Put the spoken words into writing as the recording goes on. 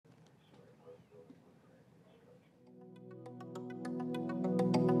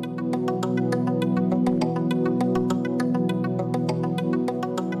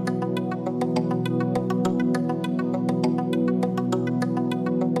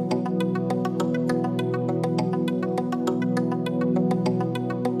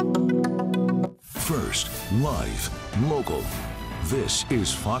first, live, local. This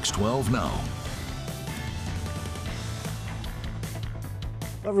is Fox 12 Now.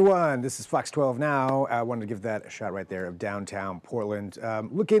 Hello everyone, this is Fox 12 Now. I wanted to give that a shot right there of downtown Portland.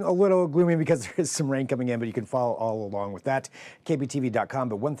 Looking a little gloomy because there is some rain coming in, but you can follow all along with that, kptv.com.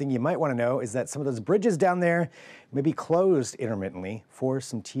 But one thing you might want to know is that some of those bridges down there may be closed intermittently for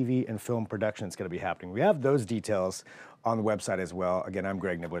some TV and film production that's going to be happening. We have those details on the website as well. Again, I'm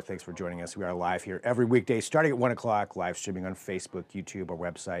Greg Nibbler. Thanks for joining us. We are live here every weekday starting at 1 o'clock, live streaming on Facebook, YouTube, our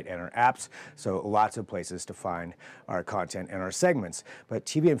website, and our apps. So lots of places to find our content and our segments. But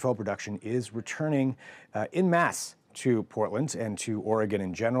TV and film production is returning en masse to Portland and to Oregon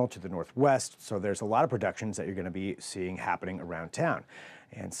in general, to the Northwest. So there's a lot of productions that you're going to be seeing happening around town,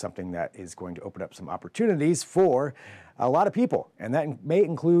 and something that is going to open up some opportunities for a lot of people. And that may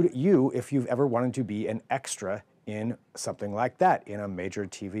include you if you've ever wanted to be an extra in something like that, in a major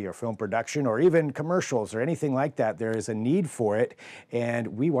TV or film production, or even commercials or anything like that. There is a need for it, and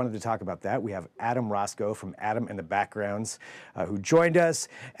we wanted to talk about that. We have Adam Rosko from Adam and the Backgrounds who joined us.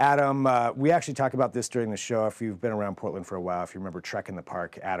 Adam, we actually talked about this during the show. If you've been around Portland for a while, if you remember Trek in the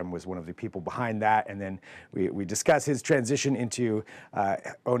Park, Adam was one of the people behind that, and then we discussed his transition into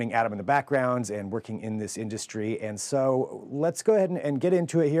owning Adam and the Backgrounds and working in this industry. And so let's go ahead and get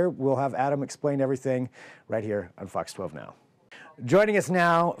into it here. We'll have Adam explain everything right here on Fox 12 Now. Joining us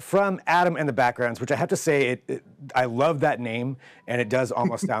now from Adam and the Backgrounds, which I have to say, I love that name, and it does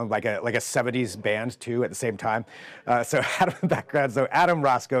almost sound like a 70s band too at the same time. So Adam and the Backgrounds, so Adam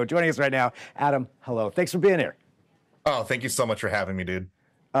Rosko joining us right now. Adam, hello. Thanks for being here. Oh, thank you so much for having me, dude.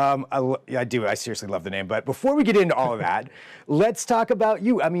 I do. I seriously love the name. But before we get into all of that, let's talk about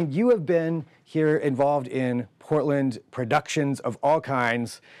you. I mean, you have been here involved in Portland productions of all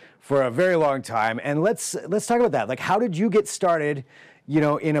kinds for a very long time, and let's talk about that. Like, how did you get started,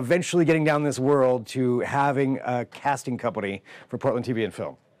 in eventually getting down this world to having a casting company for Portland TV and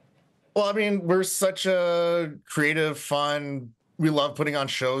film? Well, I mean, we're such a creative, fun, we love putting on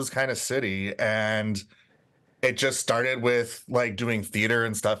shows kind of city, and it just started with like doing theater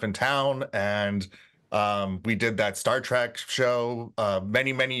and stuff in town, and we did that Star Trek show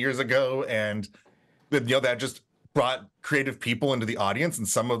many years ago, and that just brought creative people into the audience, and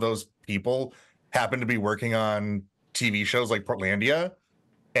some of those people happened to be working on TV shows like Portlandia,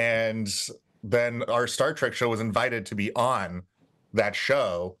 and then our Star Trek show was invited to be on that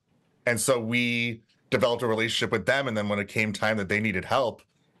show, and so we developed a relationship with them. And then when it came time that they needed help,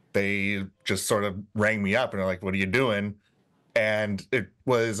 they just sort of rang me up and they're like, "What are you doing?" And it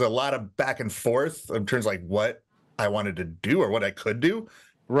was a lot of back and forth in terms of like what I wanted to do or what I could do.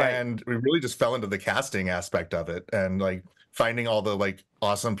 Right. And we really just fell into the casting aspect of it, and like finding all the like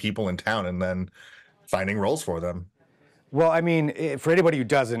awesome people in town and then finding roles for them. Well, I mean, for anybody who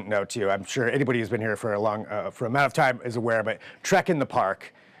doesn't know too, I'm sure anybody who's been here for for amount of time is aware, but Trek in the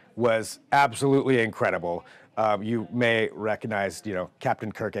Park was absolutely incredible. You may recognize,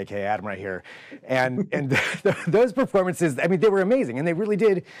 Captain Kirk, aka Adam, right here, and those performances. I mean, they were amazing, and they really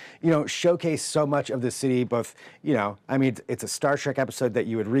did, showcase so much of the city. Both, I mean, it's a Star Trek episode that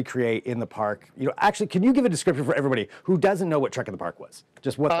you would recreate in the park. Actually, can you give a description for everybody who doesn't know what Trek in the Park was?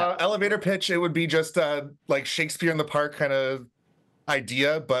 Just what elevator pitch? It would be just like Shakespeare in the Park kind of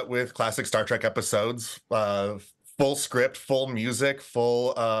idea, but with classic Star Trek episodes. Full script, full music,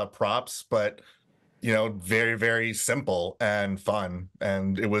 full props, but very, very simple and fun.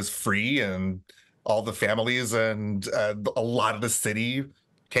 And it was free, and all the families and a lot of the city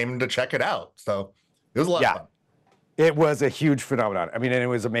came to check it out. So it was a lot of fun. It was a huge phenomenon. I mean, and it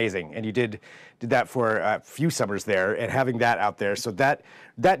was amazing. And you did that for a few summers there, and having that out there. So that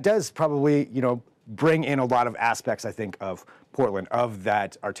does probably, bring in a lot of aspects, I think, of Portland, of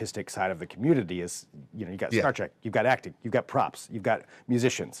that artistic side of the community. Is you got Star Trek, you've got acting, you've got props, you've got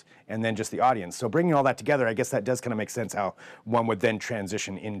musicians, and then just the audience. So bringing all that together, I guess that does kind of make sense how one would then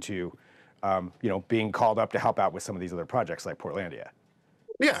transition into, being called up to help out with some of these other projects like Portlandia.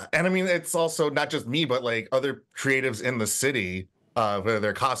 Yeah, and I mean, it's also not just me, but like other creatives in the city, whether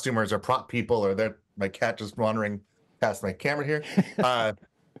they're costumers or prop people, or they're my cat just wandering past my camera here.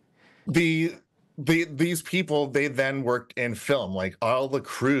 These people, they then worked in film. Like all the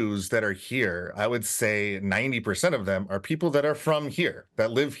crews that are here, I would say 90% of them are people that are from here,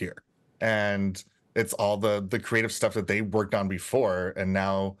 that live here. And it's all the creative stuff that they worked on before. And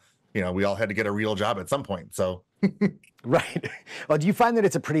now, we all had to get a real job at some point. So Right. Well, do you find that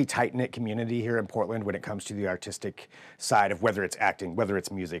it's a pretty tight-knit community here in Portland when it comes to the artistic side of whether it's acting, whether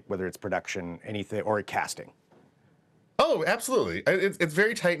it's music, whether it's production, anything, or casting? Oh, absolutely. It's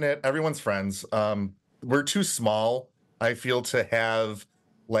very tight-knit. Everyone's friends. We're too small, I feel, to have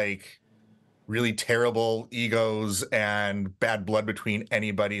like really terrible egos and bad blood between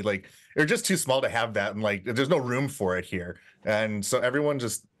anybody. Like they're just too small to have that, and like there's no room for it here. And so everyone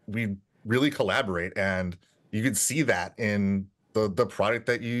just we really collaborate, and you can see that in the product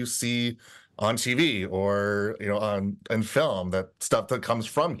that you see on TV or on in film, that stuff that comes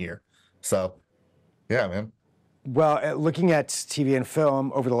from here. So yeah, man. Well, looking at TV and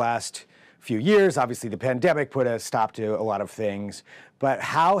film over the last few years, obviously the pandemic put a stop to a lot of things. But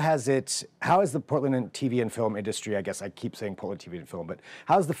how has the Portland TV and film industry, I guess I keep saying Portland TV and film, but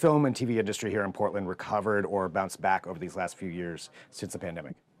how has the film and TV industry here in Portland recovered or bounced back over these last few years since the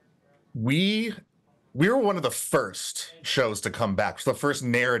pandemic? We were one of the first shows to come back, so the first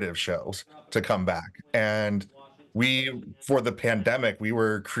narrative shows to come back. And for the pandemic, we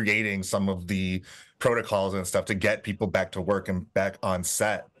were creating some of the protocols and stuff to get people back to work and back on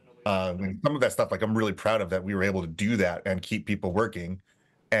set. And some of that stuff, like I'm really proud of that we were able to do that and keep people working.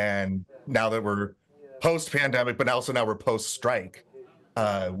 And now that we're post pandemic, but also now we're post strike,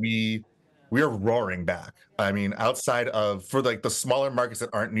 we are roaring back. I mean, outside of for like the smaller markets that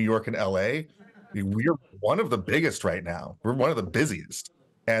aren't New York and LA, we're one of the biggest right now. We're one of the busiest,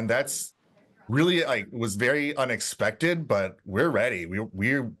 and that's really like was very unexpected. But we're ready.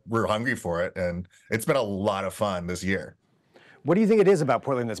 We're hungry for it, and it's been a lot of fun this year. What do you think it is about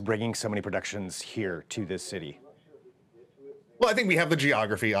Portland that's bringing so many productions here to this city? Well, I think we have the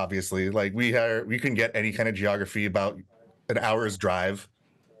geography, obviously. Like we can get any kind of geography about an hour's drive.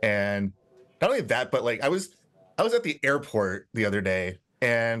 And not only that, but like I was at the airport the other day,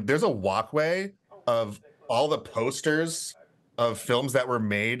 and there's a walkway of all the posters of films that were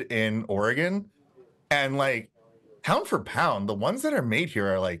made in Oregon. And like pound for pound, the ones that are made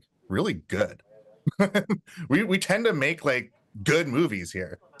here are like really good. We tend to make like good movies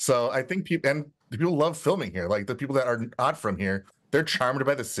here. So I think people love filming here. Like the people that are not from here, they're charmed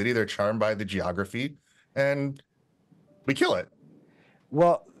by the city, they're charmed by the geography, and we kill it.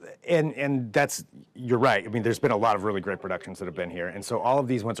 Well, and you're right. I mean, there's been a lot of really great productions that have been here, and so all of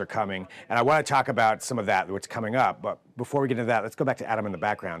these ones are coming. And I want to talk about some of that, what's coming up. But before we get into that, let's go back to Adam in the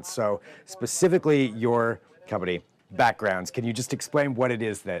background. So specifically, your company, Backgrounds. Can you just explain what it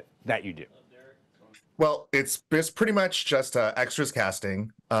is that you do? Well, it's pretty much just extras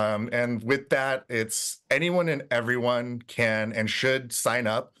casting. And with that, it's anyone and everyone can and should sign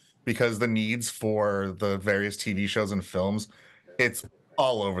up, because the needs for the various TV shows and films, it's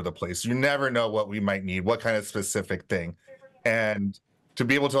all over the place. You never know what we might need, what kind of specific thing. And to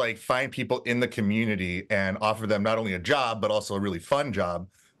be able to like find people in the community and offer them not only a job, but also a really fun job,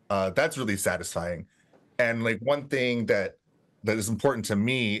 that's really satisfying. And like one thing that is important to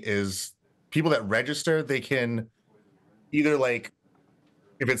me is people that register, they can either like,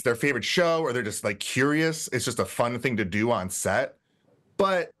 if it's their favorite show or they're just like curious, it's just a fun thing to do on set.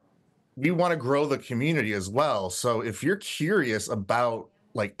 But we want to grow the community as well. So if you're curious about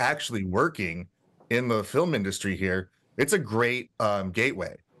like actually working in the film industry here, it's a great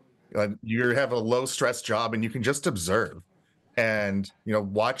gateway. You have a low stress job and you can just observe and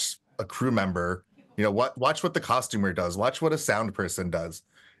watch a crew member, watch what the costumer does, watch what a sound person does.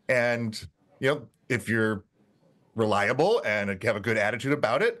 And if you're reliable and have a good attitude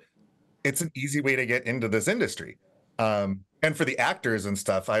about it, it's an easy way to get into this industry. And for the actors and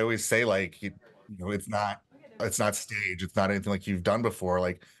stuff, I always say like, it's not stage. It's not anything like you've done before.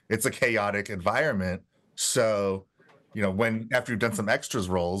 Like it's a chaotic environment. So, when after you've done some extras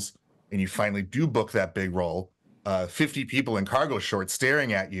roles and you finally do book that big role, 50 people in cargo shorts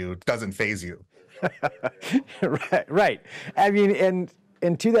staring at you doesn't faze you. Right. I mean,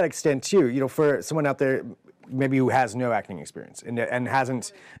 and to that extent too, for someone out there maybe who has no acting experience and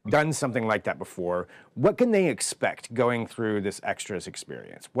hasn't done something like that before, what can they expect going through this extras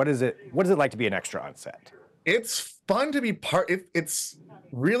experience? What is it like to be an extra on set? It's fun to be it's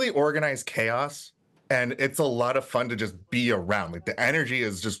really organized chaos, and it's a lot of fun to just be around. Like the energy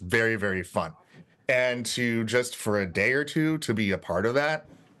is just very, very fun. And to just for a day or two to be a part of that,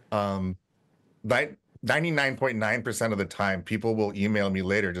 99.9% of the time, people will email me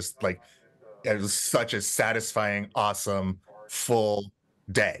later just like, it was such a satisfying, awesome, full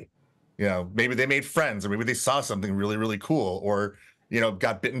day. Maybe they made friends, or maybe they saw something really, really cool, or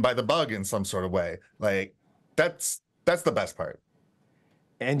got bitten by the bug in some sort of way. Like that's the best part.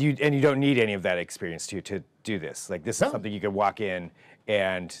 And you don't need any of that experience to do this. Like this is something you could walk in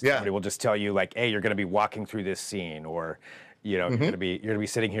and somebody will just tell you like, hey, you're going to be walking through this scene, or you're going to be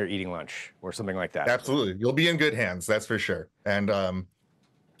sitting here eating lunch or something like that. Absolutely, you'll be in good hands, that's for sure. And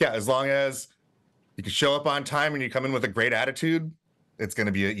as long as you can show up on time and you come in with a great attitude, it's going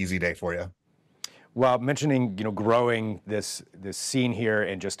to be an easy day for you. Well, mentioning growing this scene here,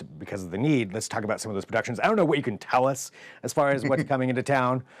 and just because of the need, let's talk about some of those productions. I don't know what you can tell us as far as what's coming into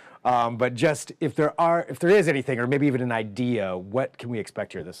town, but just if there is anything, or maybe even an idea, what can we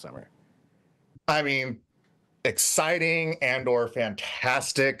expect here this summer? I mean, exciting and or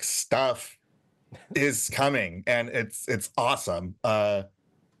fantastic stuff is coming, and it's awesome.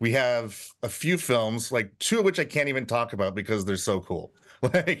 We have a few films, like two of which I can't even talk about because they're so cool.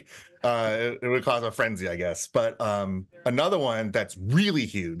 Like, it would cause a frenzy, I guess. But another one that's really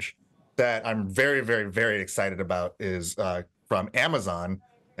huge that I'm very, very, very excited about is from Amazon,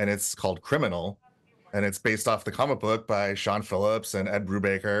 and it's called Criminal, and it's based off the comic book by Sean Phillips and Ed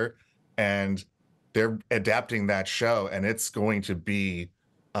Brubaker, and they're adapting that show, and it's going to be,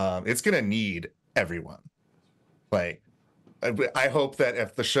 it's going to need everyone. Like, I hope that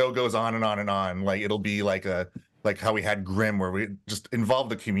if the show goes on and on and on, like it'll be like how we had Grimm, where we just involve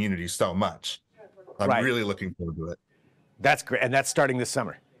the community so much. I'm really looking forward to it. That's great, and that's starting this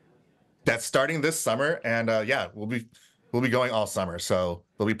summer. That's starting this summer, and yeah, we'll be going all summer, so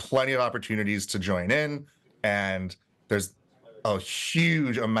there'll be plenty of opportunities to join in, and there's a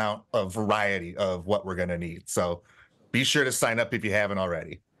huge amount of variety of what we're going to need. So be sure to sign up if you haven't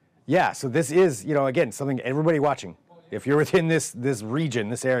already. Yeah, so this is, again, something everybody watching, if you're within this region,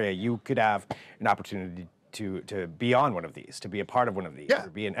 this area, you could have an opportunity to be on one of these, to be a part of one of these, or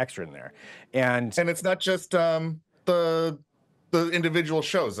be an extra in there. And it's not just the individual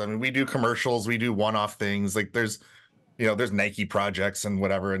shows. I mean, we do commercials, we do one-off things. Like there's Nike projects and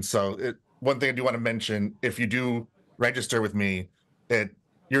whatever. And so one thing I do want to mention, if you do register with me,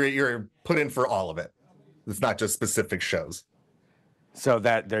 you're put in for all of it. It's not just specific shows. So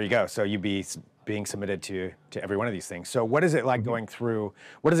there you go. So you'd be being submitted to every one of these things. So what is it like going through?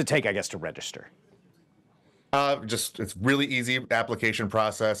 What does it take, I guess, to register? It's really easy application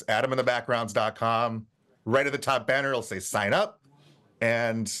process. AdamandtheBackgrounds.com. Right at the top banner, it'll say sign up.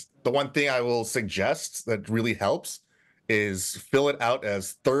 And the one thing I will suggest that really helps is fill it out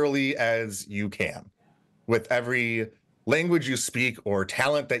as thoroughly as you can, with every language you speak or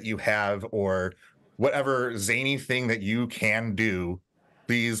talent that you have or whatever zany thing that you can do.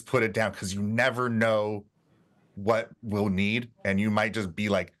 Please put it down, because you never know what we'll need, and you might just be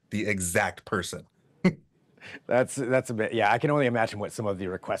like the exact person. That's a bit, yeah. I can only imagine what some of the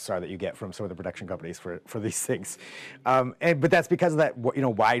requests are that you get from some of the production companies for these things, but that's because of that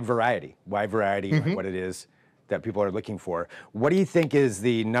wide variety, like what it is that people are looking for. What do you think is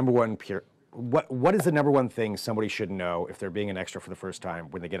the number one what is the number one thing somebody should know if they're being an extra for the first time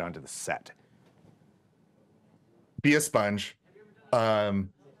when they get onto the set? Be a sponge. Let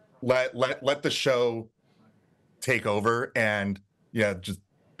the show take over, and just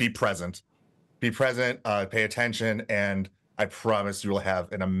be present. Be present, pay attention, and I promise you will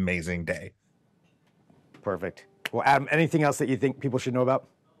have an amazing day. Perfect. Well, Adam, anything else that you think people should know about?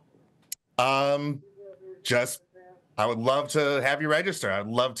 I would love to have you register. I'd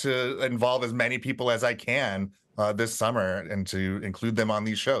love to involve as many people as I can this summer, and to include them on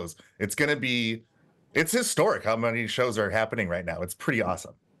these shows. It's historic how many shows are happening right now. It's pretty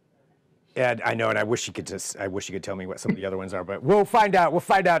awesome. And I know, and I wish you could tell me what some of the other ones are, but we'll find out. We'll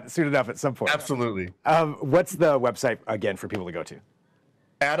find out soon enough at some point. Absolutely. What's the website again for people to go to?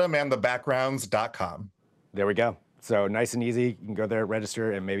 AdamandtheBackgrounds.com. There we go. So nice and easy. You can go there,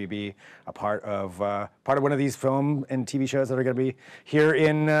 register, and maybe be a part of one of these film and TV shows that are going to be here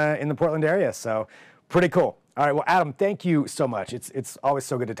in the Portland area. So pretty cool. All right, well, Adam, thank you so much. It's always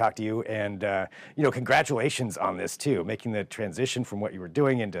so good to talk to you, and congratulations on this too, making the transition from what you were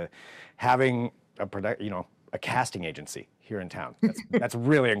doing into having a casting agency here in town. That's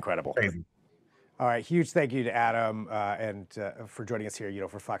really incredible. Crazy. All right, huge thank you to Adam and for joining us here,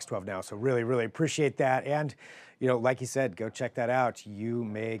 for Fox 12 Now. So really, really appreciate that. And, like you said, go check that out. You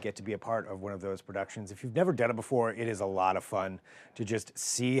may get to be a part of one of those productions. If you've never done it before, it is a lot of fun to just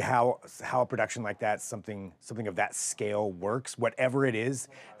see how a production like that, something of that scale works, whatever it is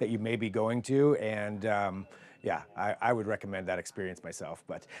that you may be going to. And yeah, I would recommend that experience myself.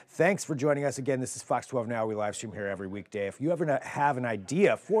 But thanks for joining us again. This is Fox 12 Now. We live stream here every weekday. If you ever have an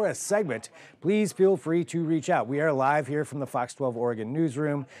idea for a segment, please feel free to reach out. We are live here from the Fox 12 Oregon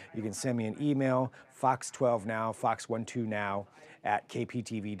newsroom. You can send me an email, fox12now, fox12now at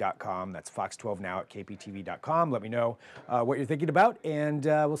kptv.com. That's fox12now at kptv.com. Let me know what you're thinking about, and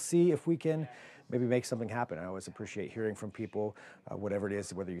we'll see if we can maybe make something happen. I always appreciate hearing from people, whatever it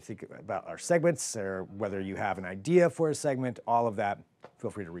is, whether you think about our segments or whether you have an idea for a segment, all of that, feel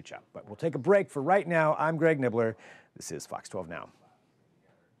free to reach out. But we'll take a break. For right now, I'm Greg Nibbler. This is Fox 12 Now.